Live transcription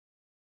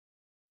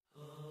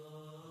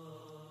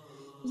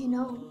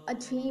A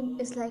dream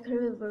is like a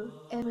river,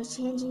 ever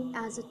changing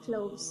as it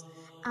flows,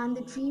 and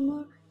the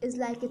dreamer is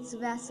like its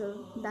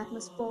vessel that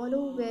must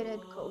follow where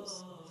it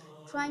goes.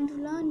 Trying to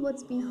learn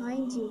what's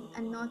behind you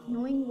and not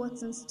knowing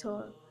what's in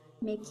store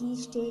make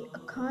each day a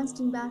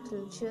constant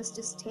battle just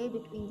to stay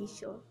between the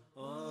shore.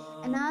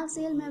 And I'll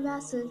sail my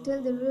vessel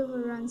till the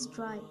river runs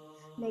dry.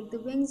 Like the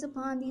wings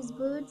upon these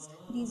birds,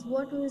 these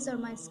waters are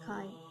my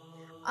sky.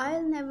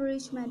 I'll never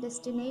reach my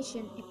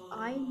destination if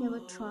I never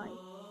try.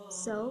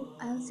 So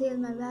I'll sail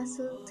my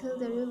vessel till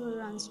the river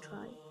runs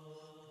dry.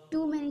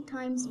 Too many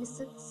times we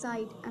sit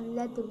aside and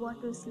let the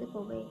water slip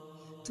away.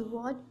 To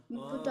what we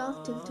put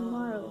off till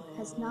tomorrow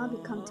has now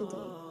become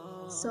today.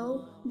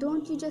 So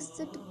don't you just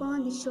sit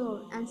upon the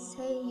shore and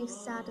say you're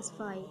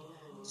satisfied.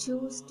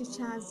 Choose to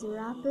chance the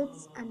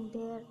rapids and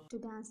dare to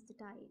dance the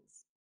tides.